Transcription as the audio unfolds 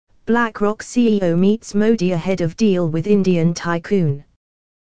BlackRock CEO meets Modi ahead of deal with Indian tycoon.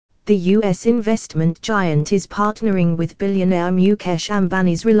 The U.S. investment giant is partnering with billionaire Mukesh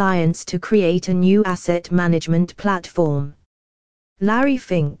Ambani's Reliance to create a new asset management platform. Larry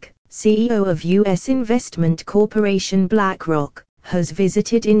Fink, CEO of U.S. investment corporation BlackRock, has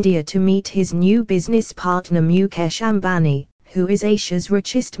visited India to meet his new business partner Mukesh Ambani, who is Asia's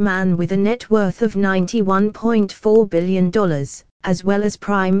richest man with a net worth of $91.4 billion, as well as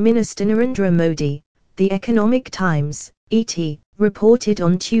Prime Minister Narendra Modi, The Economic Times, ET, reported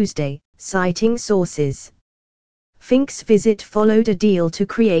on Tuesday, citing sources. Fink's visit followed a deal to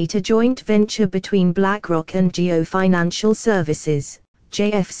create a joint venture between BlackRock and Jio Financial Services,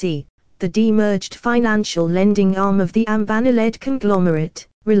 JFC, the demerged financial lending arm of the Ambani-led conglomerate,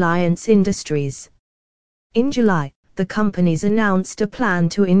 Reliance Industries. In July, the companies announced a plan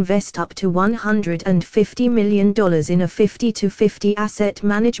to invest up to $150 million in a 50-50 asset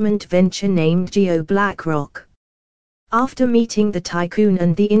management venture named Jio BlackRock. After meeting the tycoon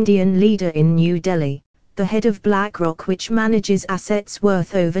and the Indian leader in New Delhi, the head of BlackRock, which manages assets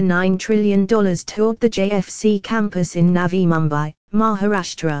worth over $9 trillion, toured the JFC campus in Navi Mumbai,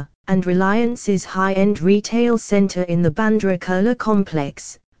 Maharashtra, and Reliance's high-end retail center in the Bandra Kurla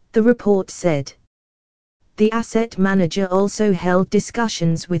complex, the report said. The asset manager also held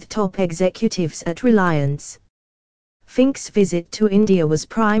discussions with top executives at Reliance. Fink's visit to India was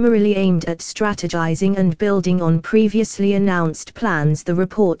primarily aimed at strategizing and building on previously announced plans, the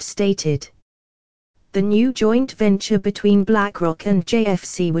report stated. The new joint venture between BlackRock and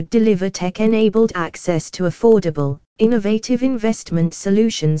JFC would deliver tech-enabled access to affordable, innovative investment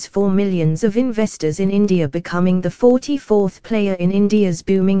solutions for millions of investors in India, becoming the 44th player in India's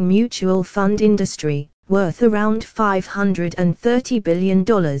booming mutual fund industry, worth around $530 billion,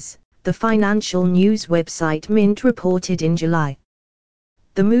 the financial news website Mint reported in July.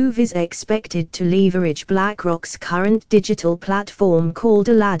 The move is expected to leverage BlackRock's current digital platform called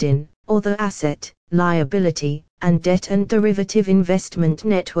Aladdin, or the Asset, Liability, and Debt and Derivative Investment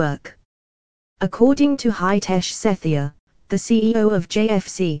Network. According to Hitesh Sethia, the CEO of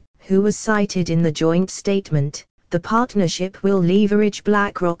JFC, who was cited in the joint statement, the partnership will leverage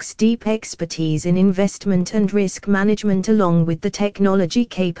BlackRock's deep expertise in investment and risk management along with the technology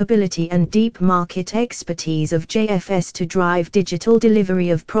capability and deep market expertise of JFS to drive digital delivery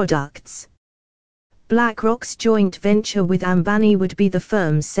of products. BlackRock's joint venture with Ambani would be the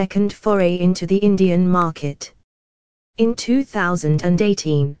firm's second foray into the Indian market. In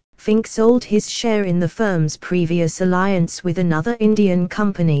 2018, Fink sold his share in the firm's previous alliance with another Indian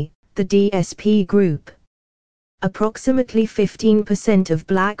company, the DSP Group. Approximately 15% of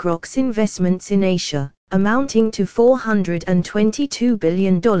BlackRock's investments in Asia, amounting to $422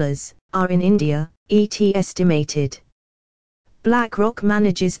 billion, are in India, ET estimated. BlackRock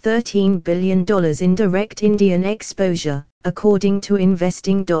manages $13 billion in direct Indian exposure, according to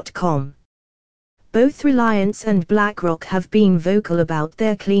investing.com. Both Reliance and BlackRock have been vocal about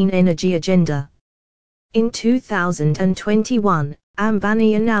their clean energy agenda. In 2021,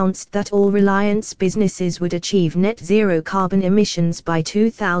 Ambani announced that all Reliance businesses would achieve net zero carbon emissions by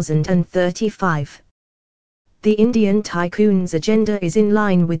 2035. The Indian tycoon's agenda is in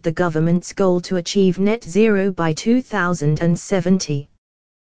line with the government's goal to achieve net zero by 2070.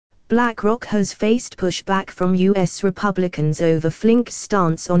 BlackRock has faced pushback from U.S. Republicans over Fink's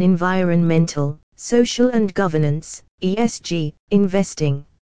stance on environmental, social and governance, ESG, investing.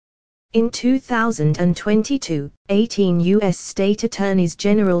 In 2022, 18 U.S. state attorneys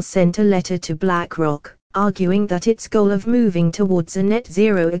general sent a letter to BlackRock, arguing that its goal of moving towards a net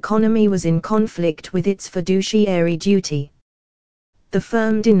zero economy was in conflict with its fiduciary duty. The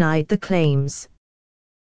firm denied the claims.